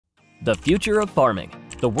The future of farming,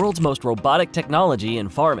 the world's most robotic technology in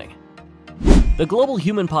farming. The global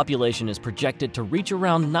human population is projected to reach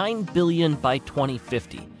around 9 billion by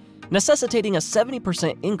 2050, necessitating a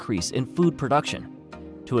 70% increase in food production.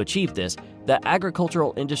 To achieve this, the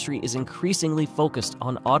agricultural industry is increasingly focused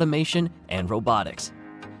on automation and robotics.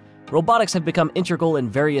 Robotics have become integral in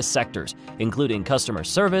various sectors, including customer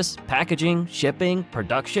service, packaging, shipping,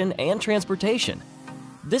 production, and transportation.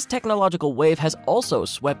 This technological wave has also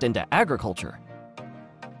swept into agriculture.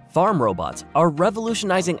 Farm robots are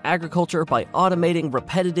revolutionizing agriculture by automating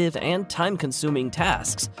repetitive and time-consuming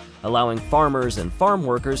tasks, allowing farmers and farm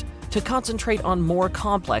workers to concentrate on more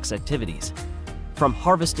complex activities. From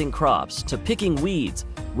harvesting crops to picking weeds,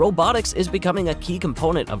 robotics is becoming a key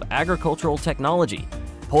component of agricultural technology,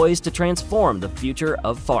 poised to transform the future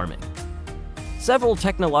of farming. Several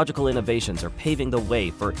technological innovations are paving the way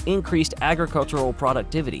for increased agricultural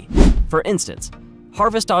productivity. For instance,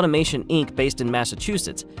 Harvest Automation Inc., based in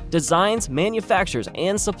Massachusetts, designs, manufactures,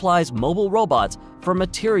 and supplies mobile robots for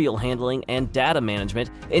material handling and data management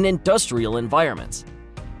in industrial environments.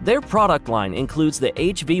 Their product line includes the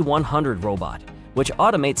HV100 robot, which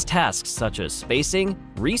automates tasks such as spacing,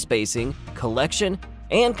 respacing, collection,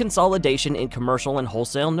 and consolidation in commercial and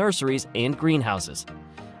wholesale nurseries and greenhouses,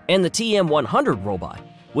 and the TM100 robot,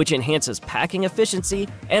 which enhances packing efficiency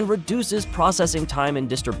and reduces processing time in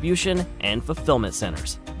distribution and fulfillment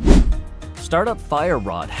centers. Startup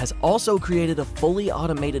FireRod has also created a fully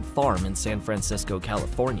automated farm in San Francisco,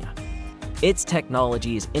 California. Its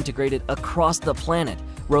technology is integrated across the planet,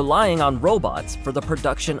 relying on robots for the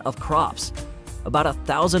production of crops. About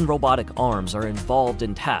 1,000 robotic arms are involved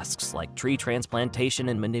in tasks like tree transplantation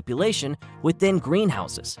and manipulation within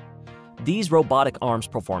greenhouses. These robotic arms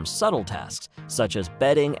perform subtle tasks, such as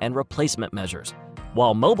bedding and replacement measures,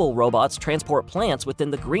 while mobile robots transport plants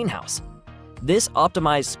within the greenhouse. This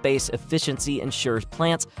optimized space efficiency ensures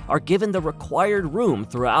plants are given the required room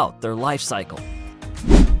throughout their life cycle.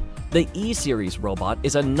 The E-Series robot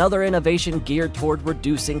is another innovation geared toward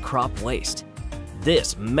reducing crop waste.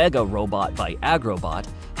 This mega robot by Agrobot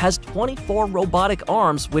has 24 robotic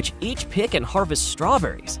arms which each pick and harvest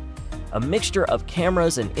strawberries. A mixture of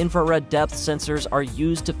cameras and infrared depth sensors are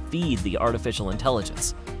used to feed the artificial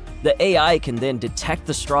intelligence. The AI can then detect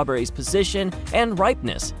the strawberry's position and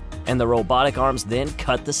ripeness, and the robotic arms then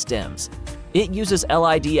cut the stems. It uses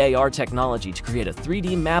LiDAR technology to create a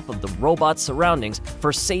 3D map of the robot's surroundings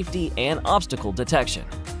for safety and obstacle detection.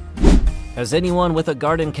 As anyone with a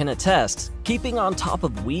garden can attest, keeping on top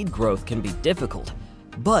of weed growth can be difficult.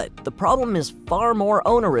 But the problem is far more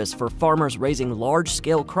onerous for farmers raising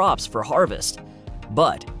large-scale crops for harvest.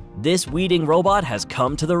 But this weeding robot has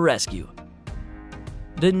come to the rescue.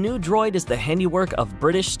 The new droid is the handiwork of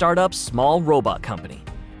British startup Small Robot Company,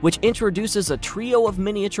 which introduces a trio of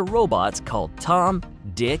miniature robots called Tom,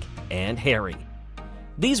 Dick, and Harry.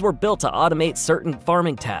 These were built to automate certain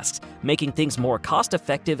farming tasks, making things more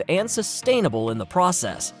cost-effective and sustainable in the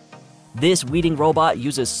process. This weeding robot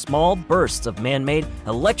uses small bursts of man-made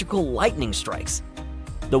electrical lightning strikes.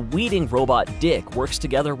 The weeding robot Dick works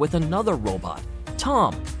together with another robot,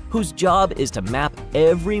 Tom, whose job is to map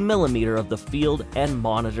every millimeter of the field and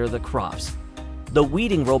monitor the crops. The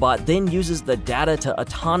weeding robot then uses the data to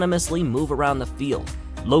autonomously move around the field,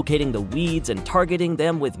 locating the weeds and targeting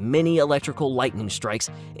them with mini electrical lightning strikes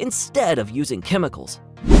instead of using chemicals.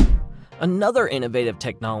 Another innovative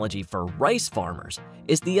technology for rice farmers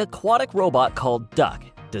is the aquatic robot called Duck,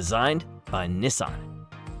 designed by Nissan.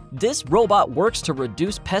 This robot works to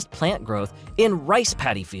reduce pest plant growth in rice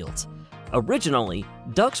paddy fields. Originally,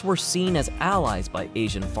 ducks were seen as allies by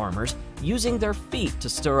Asian farmers, using their feet to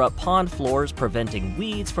stir up pond floors, preventing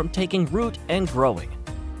weeds from taking root and growing.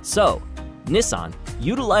 So, Nissan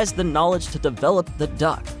utilized the knowledge to develop the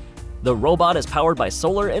Duck. The robot is powered by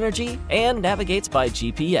solar energy and navigates by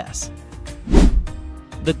GPS.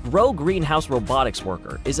 The Grow Greenhouse Robotics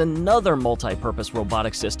Worker is another multi-purpose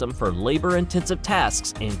robotic system for labor-intensive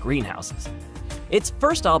tasks in greenhouses. Its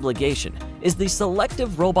first obligation is the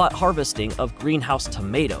selective robot harvesting of greenhouse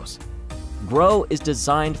tomatoes. Grow is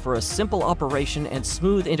designed for a simple operation and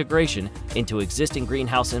smooth integration into existing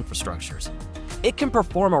greenhouse infrastructures. It can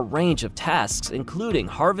perform a range of tasks including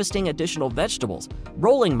harvesting additional vegetables,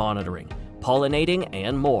 rolling monitoring, pollinating,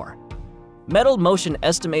 and more. Metal Motion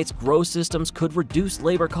estimates Grow systems could reduce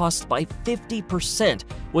labor costs by 50%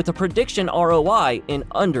 with a prediction ROI in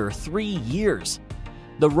under 3 years.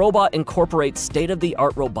 The robot incorporates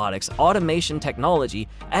state-of-the-art robotics, automation technology,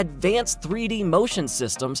 advanced 3D motion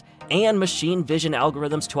systems, and machine vision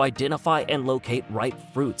algorithms to identify and locate ripe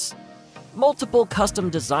fruits. Multiple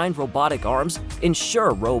custom-designed robotic arms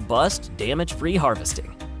ensure robust, damage-free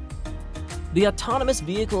harvesting. The autonomous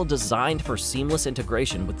vehicle designed for seamless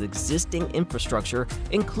integration with existing infrastructure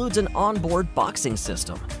includes an onboard boxing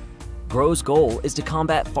system. Grow's goal is to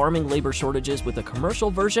combat farming labor shortages with a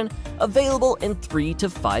commercial version available in 3 to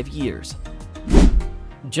 5 years.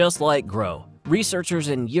 Just like Grow, researchers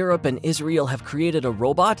in Europe and Israel have created a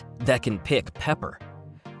robot that can pick pepper.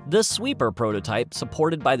 The Sweeper prototype,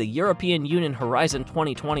 supported by the European Union Horizon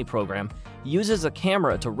 2020 program, uses a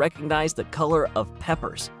camera to recognize the color of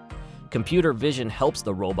peppers. Computer vision helps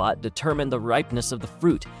the robot determine the ripeness of the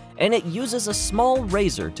fruit, and it uses a small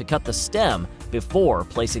razor to cut the stem before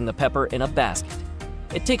placing the pepper in a basket.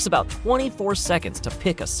 It takes about 24 seconds to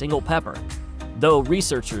pick a single pepper. Though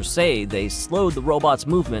researchers say they slowed the robot's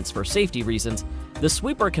movements for safety reasons, the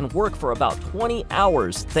sweeper can work for about 20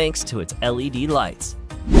 hours thanks to its LED lights.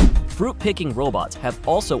 Fruit-picking robots have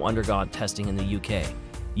also undergone testing in the UK.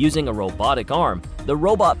 Using a robotic arm, the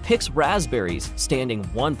robot picks raspberries standing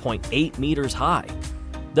 1.8 meters high.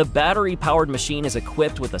 The battery-powered machine is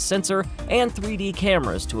equipped with a sensor and 3D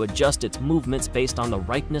cameras to adjust its movements based on the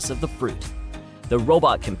ripeness of the fruit. The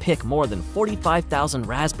robot can pick more than 45,000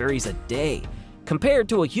 raspberries a day, compared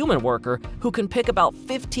to a human worker who can pick about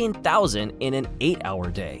 15,000 in an 8-hour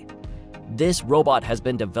day. This robot has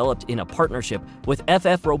been developed in a partnership with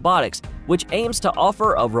FF Robotics, which aims to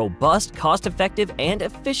offer a robust, cost-effective, and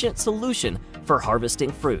efficient solution for harvesting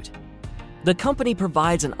fruit. The company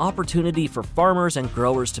provides an opportunity for farmers and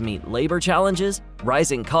growers to meet labor challenges,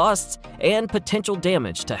 rising costs, and potential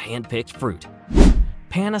damage to hand-picked fruit.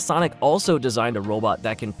 Panasonic also designed a robot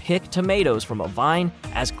that can pick tomatoes from a vine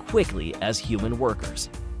as quickly as human workers.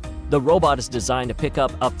 The robot is designed to pick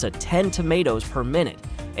up to 10 tomatoes per minute,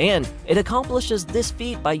 and it accomplishes this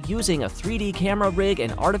feat by using a 3D camera rig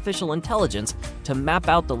and artificial intelligence to map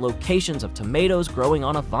out the locations of tomatoes growing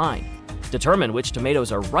on a vine, determine which tomatoes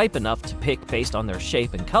are ripe enough to pick based on their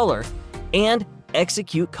shape and color, and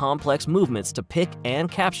execute complex movements to pick and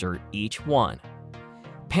capture each one.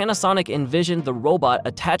 Panasonic envisioned the robot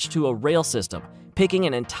attached to a rail system, picking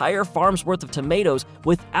an entire farm's worth of tomatoes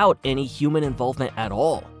without any human involvement at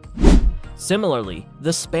all. Similarly,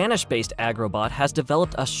 the Spanish-based Agrobot has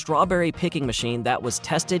developed a strawberry picking machine that was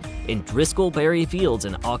tested in Driscollberry fields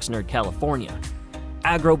in Oxnard, California.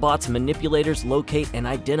 Agrobot's manipulators locate and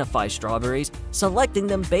identify strawberries, selecting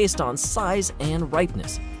them based on size and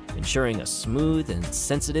ripeness, ensuring a smooth and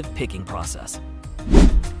sensitive picking process.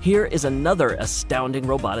 Here is another astounding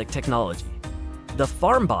robotic technology. The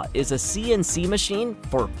FarmBot is a CNC machine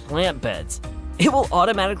for plant beds. It will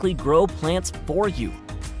automatically grow plants for you.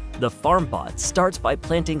 The FarmBot starts by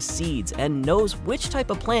planting seeds and knows which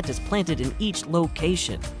type of plant is planted in each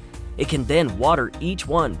location. It can then water each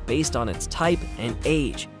one based on its type and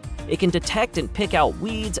age. It can detect and pick out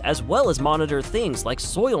weeds as well as monitor things like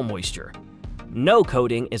soil moisture. No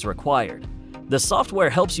coding is required. The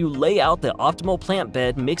software helps you lay out the optimal plant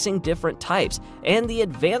bed mixing different types, and the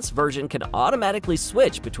advanced version can automatically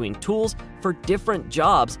switch between tools for different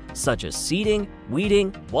jobs such as seeding,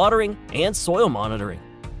 weeding, watering, and soil monitoring.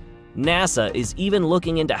 NASA is even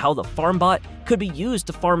looking into how the FarmBot could be used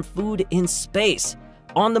to farm food in space,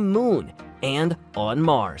 on the moon, and on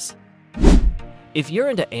Mars. If you're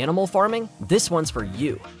into animal farming, this one's for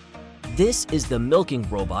you. This is the milking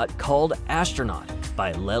robot called Astronaut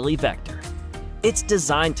by Lely Vector. It's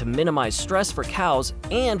designed to minimize stress for cows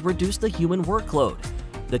and reduce the human workload.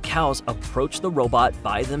 The cows approach the robot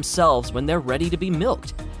by themselves when they're ready to be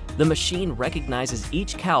milked. The machine recognizes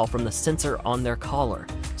each cow from the sensor on their collar,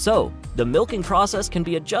 so the milking process can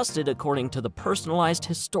be adjusted according to the personalized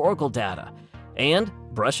historical data, and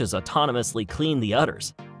brushes autonomously clean the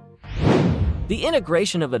udders. The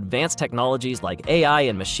integration of advanced technologies like AI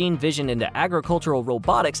and machine vision into agricultural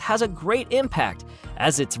robotics has a great impact,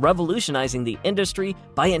 as it's revolutionizing the industry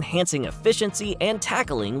by enhancing efficiency and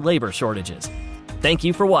tackling labor shortages. Thank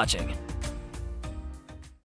you for watching.